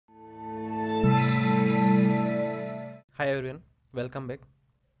Hi everyone, welcome back.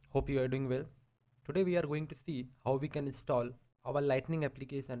 Hope you are doing well. Today we are going to see how we can install our Lightning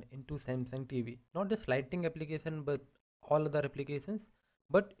application into Samsung TV. Not just Lightning application but all other applications.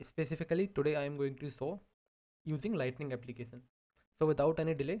 But specifically today I am going to show using Lightning application. So without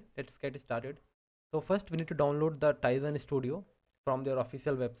any delay, let's get started. So first we need to download the Tizen Studio from their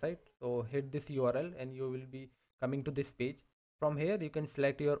official website. So hit this URL and you will be coming to this page. From here you can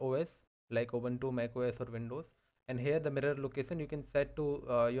select your OS like Ubuntu, Mac OS or Windows, and here the mirror location you can set to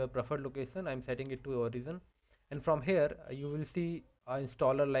your preferred location. I'm setting it to origin, and from here you will see a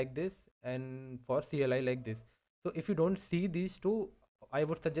installer like this and for CLI like this. So if you don't see these two, I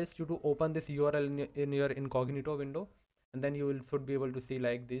would suggest you to open this URL in your incognito window, and then you will should be able to see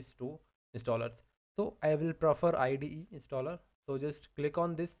like these two installers. So I will prefer IDE installer. So just click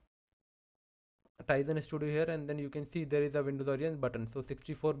on this Tizen Studio here, and then you can see there is a Windows Origin button. So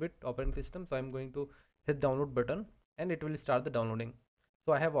 64-bit operating system. So I'm going to hit download button and it will start the downloading.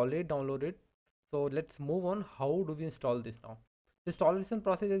 So I have already downloaded. So let's move on. How do we install this now? The installation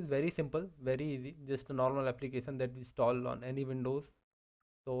process is very simple, very easy. Just a normal application that we install on any Windows.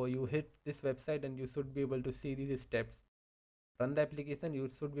 So you hit this website and you should be able to see these steps. Run the application. You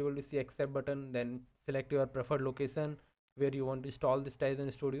should be able to see accept button. Then select your preferred location where you want to install this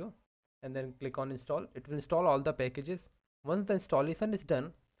Tizen Studio, and then click on install. It will install all the packages. Once the installation is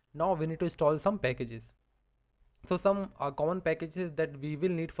done, now we need to install some packages. So some common packages that we will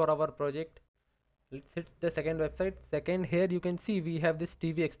need for our project. Let's hit the second website. Second, here you can see we have this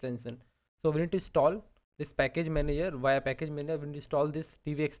TV extension. So we need to install this package manager. Via package manager we need to install this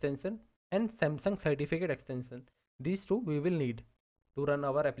TV extension and Samsung certificate extension. These two we will need to run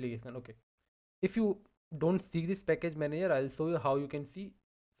our application. Okay, if you don't see this package manager, I'll show you how you can see.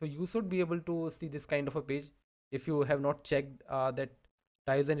 So you should be able to see this kind of a page if you have not checked that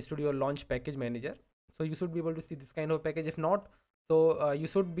Tizen Studio launch package manager. So you should be able to see this kind of package. If not, so you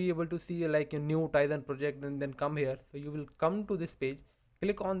should be able to see like a new Tizen project, and then come here. So you will come to this page,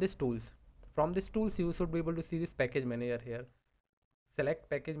 click on this tools. From this tools you should be able to see this package manager here. Select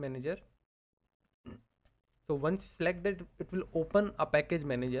package manager. So once you select that, it will open a package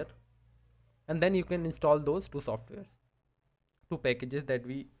manager, and then you can install those two softwares, two packages that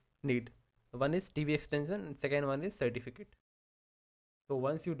we need. One is TV extension and second one is certificate. So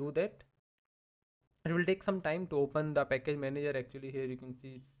once you do that, it will take some time to open the package manager. Actually here you can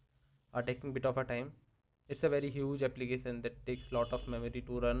see it's taking bit of a time. It's a very huge application that takes lot of memory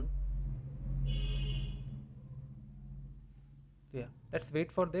to run. So yeah, let's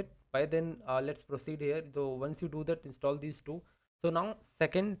wait for that. By then let's proceed here. So once you do that, install these two. So now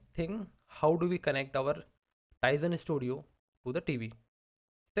second thing, how do we connect our Tizen Studio to the TV?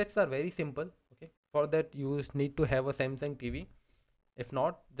 Steps are very simple. Okay, for that you need to have a Samsung TV. If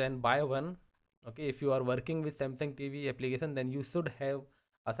not, then buy one. Okay, if you are working with Samsung TV application, then you should have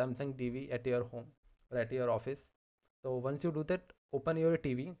a Samsung TV at your home or at your office. So once you do that, open your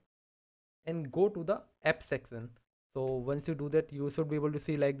TV and go to the app section. So once you do that, you should be able to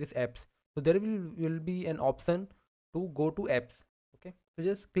see like this apps. So there will be an option to go to apps. Okay, so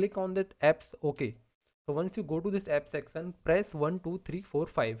just click on that apps. Okay, so once you go to this app section, press 1 2 3 4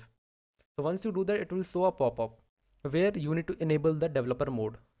 5. So once you do that, it will show a pop-up where you need to enable the developer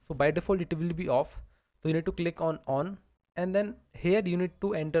mode. So by default it will be off, so you need to click on, and then here you need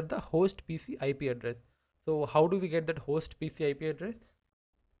to enter the host PC IP address. So how do we get that host PC IP address?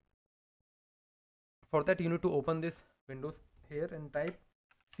 For that you need to open this Windows here and type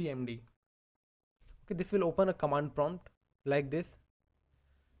cmd. Okay, this will open a command prompt like this.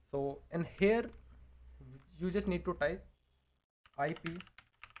 So and here you just need to type IP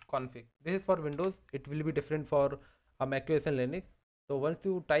config. This is for Windows, it will be different for Mac OS and Linux. So once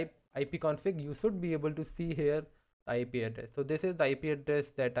you type IP config, you should be able to see here the IP address. So this is the IP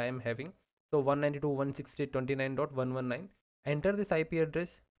address that I am having. So 192.168.29.119. Enter this IP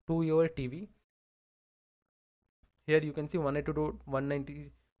address to your TV. Here you can see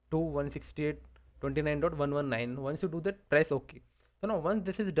 192.168.29.119. Once you do that, press OK. So now once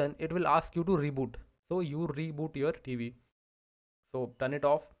this is done, it will ask you to reboot. So you reboot your TV. So turn it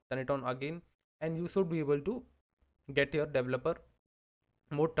off, turn it on again, and you should be able to get your developer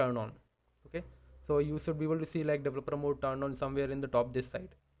mode turned on. Okay, so you should be able to see like developer mode turned on somewhere in the top this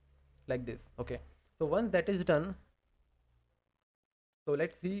side like this. Okay, so once that is done, so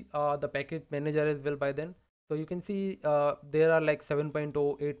let's see the package manager as well. By then, so you can see there are like 7.0,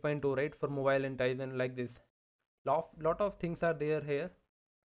 8.0, right, for mobile and Tizen like this. Lot of things are there here,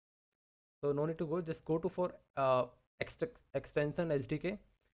 so no need to go, just go to for extension SDK.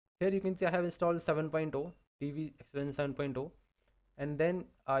 Here you can see I have installed 7.0 TV extension 7.0, and then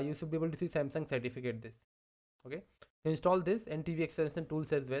you should be able to see Samsung certificate this. Okay, install this and TV extension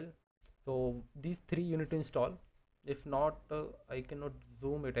tools as well. So these three you need to install. If not, I cannot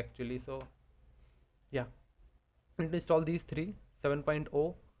zoom it actually. So yeah, you need to install these three: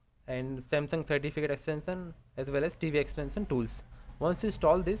 7.0 and Samsung certificate extension as well as TV extension tools. Once you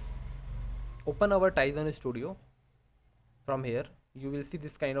install this, open our Tizen Studio. From here you will see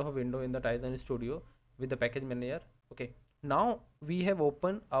this kind of a window in the Tizen Studio with the package manager. Okay, now we have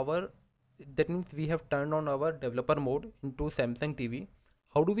opened our, that means we have turned on our developer mode into Samsung TV.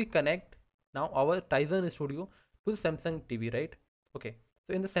 How do we connect now our Tizen Studio to the Samsung TV, right? Okay,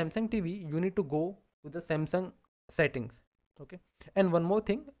 so in the Samsung TV you need to go to the Samsung settings. Okay, and one more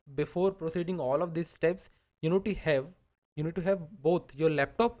thing, before proceeding all of these steps, you need to have both your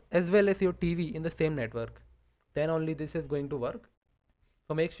laptop as well as your TV in the same network. Then only this is going to work.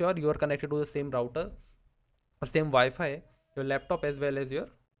 So make sure you are connected to the same router or same Wi-Fi, your laptop as well as your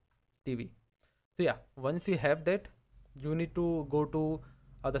TV. So yeah, once you have that, you need to go to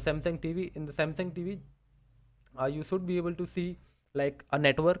the Samsung TV. In the Samsung TV, you should be able to see like a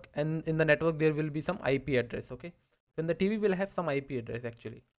network, and in the network there will be some IP address. Okay, then the TV will have some IP address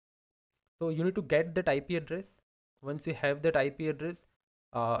actually. So you need to get that IP address. Once you have that IP address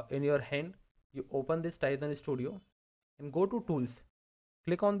in your hand, you open this Tizen Studio and go to tools.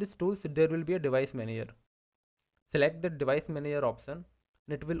 Click on this tools, there will be a device manager. Select the device manager option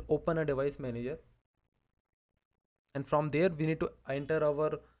and it will open a device manager. And from there we need to enter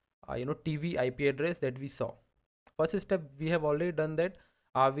our TV IP address that we saw. First step we have already done that.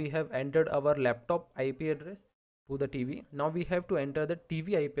 We have entered our laptop IP address to the TV. Now we have to enter the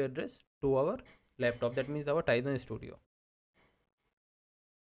TV IP address to our laptop, that means our Tizen Studio.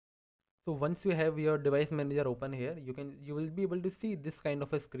 So once you have your device manager open here, you will be able to see this kind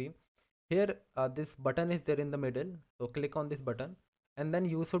of a screen. Here this button is there in the middle, so click on this button and then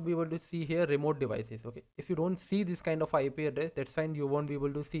you should be able to see here remote devices. Okay, if you don't see this kind of IP address, that's fine, you won't be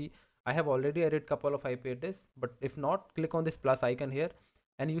able to see. I have already added couple of IP address, but if not, click on this plus icon here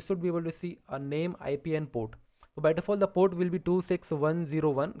and you should be able to see a name, IP and port. So by default the port will be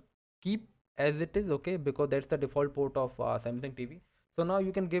 26101. Keep as it is, okay, because that's the default port of Samsung TV. So now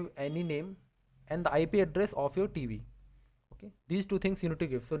you can give any name and the IP address of your TV. Okay, these two things you need to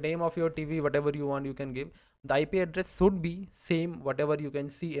give. So name of your TV, whatever you want you can give. The IP address should be same whatever you can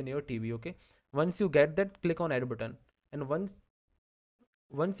see in your TV. Okay, once you get that, click on add button, and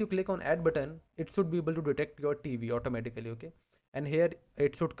once you click on add button, it should be able to detect your TV automatically. Okay, and here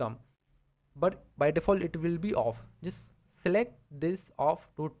it should come, but by default it will be off. Just select this off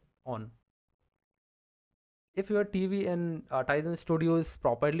to on. If your TV and Tizen Studio is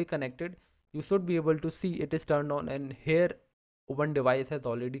properly connected, you should be able to see it is turned on, and here one device has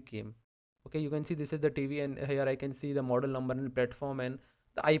already came. Okay, you can see this is the TV and here I can see the model number and platform and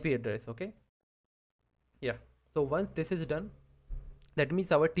the IP address. Okay, yeah, so once this is done, that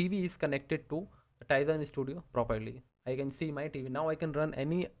means our TV is connected to the Tizen Studio properly. I can see my TV now. I can run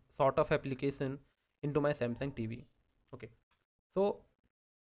any sort of application into my Samsung TV. Okay, so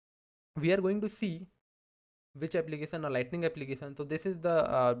we are going to see which application, a lightning application. So this is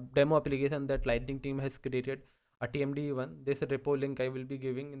the demo application that lightning team has created, a TMD one. This repo link I will be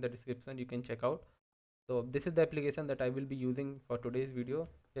giving in the description, you can check out. So this is the application that I will be using for today's video.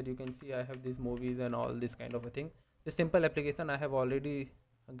 Here you can see I have these movies and all this kind of a thing. This simple application I have already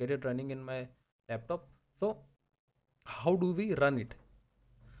get it running in my laptop. So how do we run it?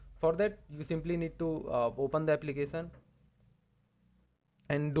 For that you simply need to open the application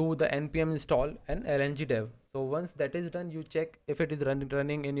and do the npm install and lng dev. So once that is done, you check if it is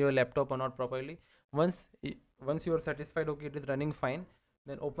running in your laptop or not properly. Once you are satisfied, okay, it is running fine,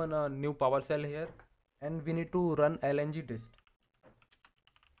 then open a new PowerShell here and we need to run lng dist.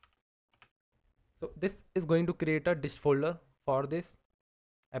 So this is going to create a dist folder for this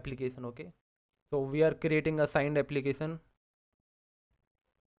application. Okay, so we are creating a signed application.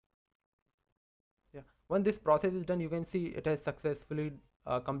 Yeah, when this process is done, you can see it has successfully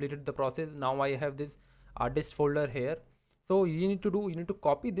completed the process. Now I have this dist folder here. So you need to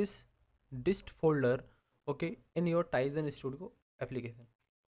copy this dist folder, okay, in your Tizen Studio application.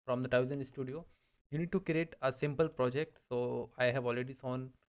 From the Tizen Studio you need to create a simple project. So I have already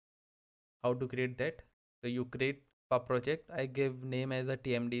shown how to create that. So you create a project, I give name as a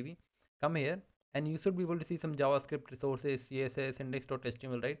tmdb. Come here and you should be able to see some JavaScript resources, CSS,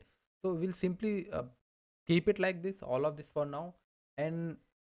 index.html, right? So we'll simply keep it like this, all of this for now. And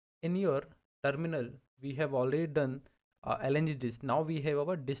in your terminal we have already done lng dist. Now we have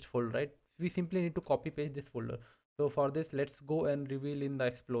our dist folder, right? We simply need to copy paste this folder. So for this, let's go and reveal in the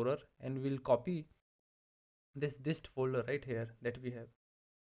explorer and we'll copy this dist folder right here that we have.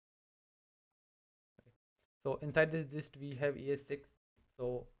 So inside this list we have ES6.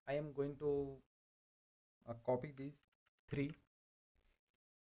 So I am going to copy these three,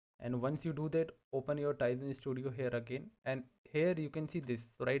 and once you do that, open your Tizen Studio here again, and here you can see this.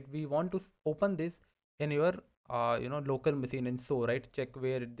 So right, we want to open this in your local machine, and so right, check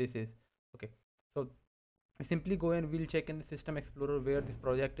where this is. Okay, so simply go and we'll check in the System Explorer where this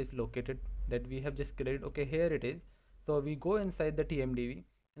project is located that we have just created. Okay, here it is. So we go inside the TMDV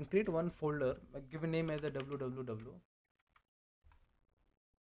and create one folder, give a name as a www,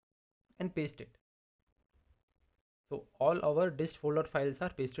 and paste it. So all our dist folder files are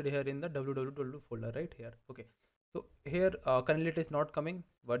pasted here in the www folder right here. Okay, so here currently it is not coming.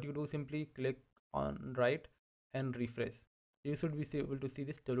 What you do, simply click on right and refresh. You should be able to see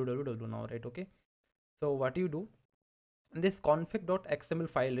this www now, right? Okay, so what you do, this config.xml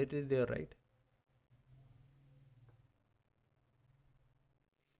file, it is there, right?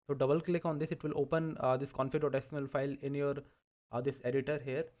 So double click on this, it will open this config.xml file in your this editor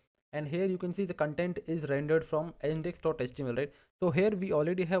here, and here you can see the content is rendered from index.html, right? So here we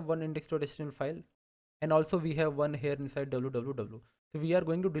already have one index.html file, and also we have one here inside www. So we are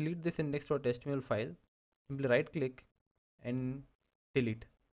going to delete this index.html file. Simply right click and delete.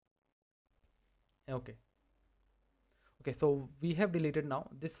 Okay, so we have deleted. Now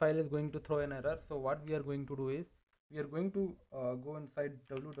this file is going to throw an error. So what we are going to do is, we are going to go inside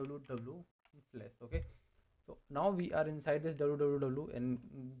www slash. Okay, so now we are inside this www, and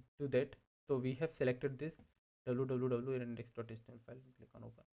do that. So we have selected this www in index.html file and click on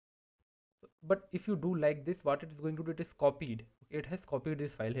open. So, but if you do like this, what it is going to do, it is copied. Okay, it has copied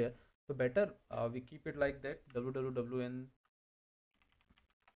this file here. So better we keep it like that, www and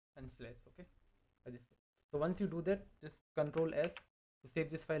slash. Okay, like this. So once you do that, just Control S to save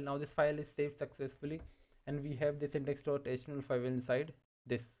this file. Now this file is saved successfully, and we have this index.html file inside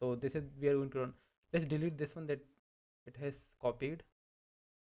this. So this is, we are going to run. Let's delete this one that it has copied.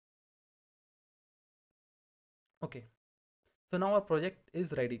 Okay, so now our project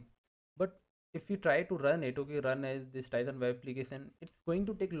is ready, but if you try to run it, okay, run as this Tizen web application, it's going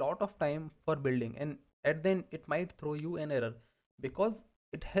to take a lot of time for building, and at the end it might throw you an error because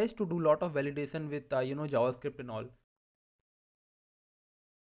it has to do a lot of validation with JavaScript and all.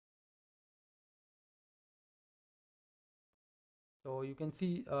 So you can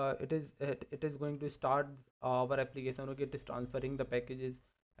see it is going to start our application. Okay, it is transferring the packages,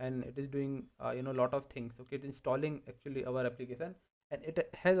 and it is doing a lot of things. Okay, it's installing actually our application, and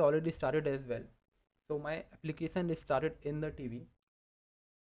it has already started as well. So my application is started in the TV.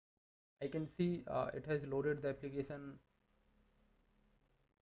 I can see it has loaded the application,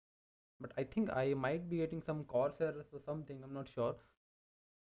 but I think I might be getting some course errors or something, I'm not sure.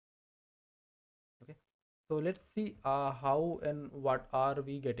 Okay, so let's see how and what are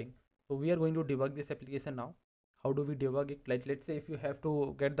we getting. So we are going to debug this application now. How do we debug it? Like, let's say if you have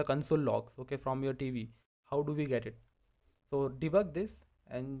to get the console logs, okay, from your TV, how do we get it? So debug this,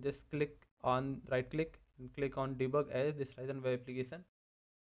 and just click on right click and click on debug as this Tizen web application.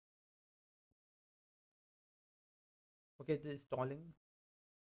 Okay, it is installing,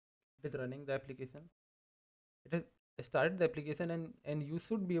 it is running the application. It has started the application, and you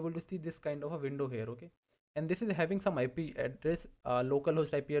should be able to see this kind of a window here. Okay, and this is having some IP address,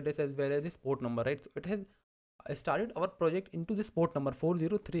 localhost IP address, as well as this port number, right? So it has started our project into this port number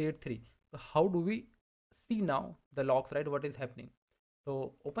 40383. So how do we see now the logs, right? What is happening?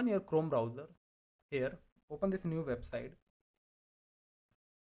 So open your Chrome browser here, open this new website,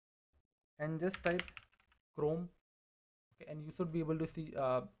 and just type Chrome. Okay, and you should be able to see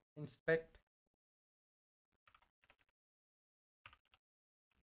inspect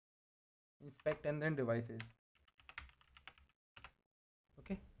and then devices.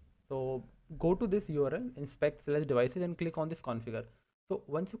 Okay, so go to this URL, inspect/devices, and click on this configure. So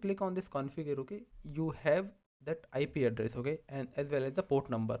once you click on this configure, okay, you have that IP address, okay, and as well as the port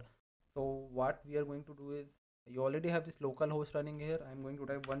number. So what we are going to do is, you already have this local host running here. I'm going to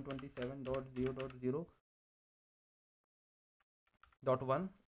type 127.0.0.1,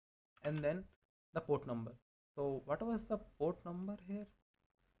 and then the port number. So what was the port number here?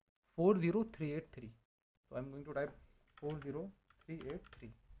 40383. So I'm going to type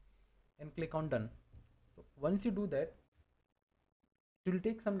 40383 and click on done. So once you do that, it will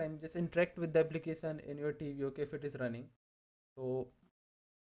take some time. Just interact with the application in your TV, okay, if it is running. So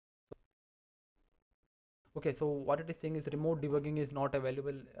okay, so what it is saying is remote debugging is not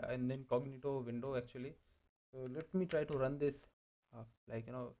available in the incognito window actually. So let me try to run this like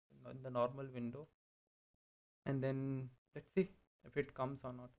in the normal window, and then let's see if it comes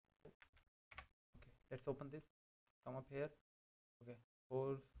or not. Okay, let's open this, come up here. Okay,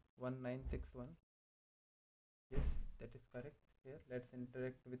 41961. Yes, that is correct. Here let's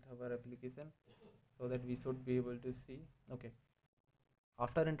interact with our application so that we should be able to see. Okay,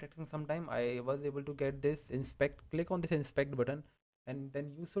 after interacting some time I was able to get this inspect. Click on this inspect button and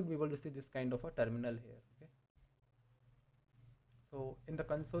then you should be able to see this kind of a terminal here. Okay, so in the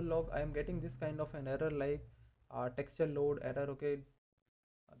console log I am getting this kind of an error like texture load error. Okay,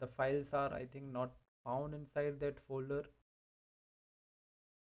 the files are I think not found inside that folder.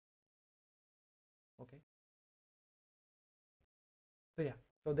 Okay, so yeah,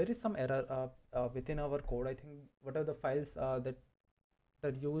 so there is some error within our code. I think what are the files that are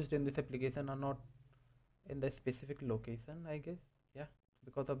used in this application are not in the specific location, I guess. Yeah,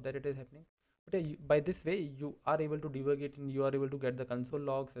 because of that it is happening. But yeah, by this way you are able to debug it and you are able to get the console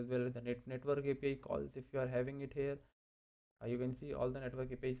logs as well as the network API calls. If you are having it here, you can see all the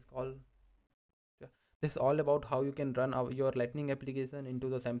network APIs call. Yeah. This is all about how you can run your Lightning application into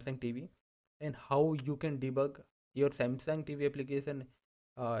the Samsung TV and how you can debug your Samsung TV application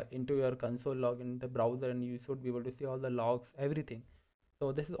into your console log in the browser, and you should be able to see all the logs, everything.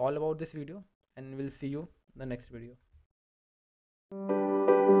 So this is all about this video, and we'll see you in the next video.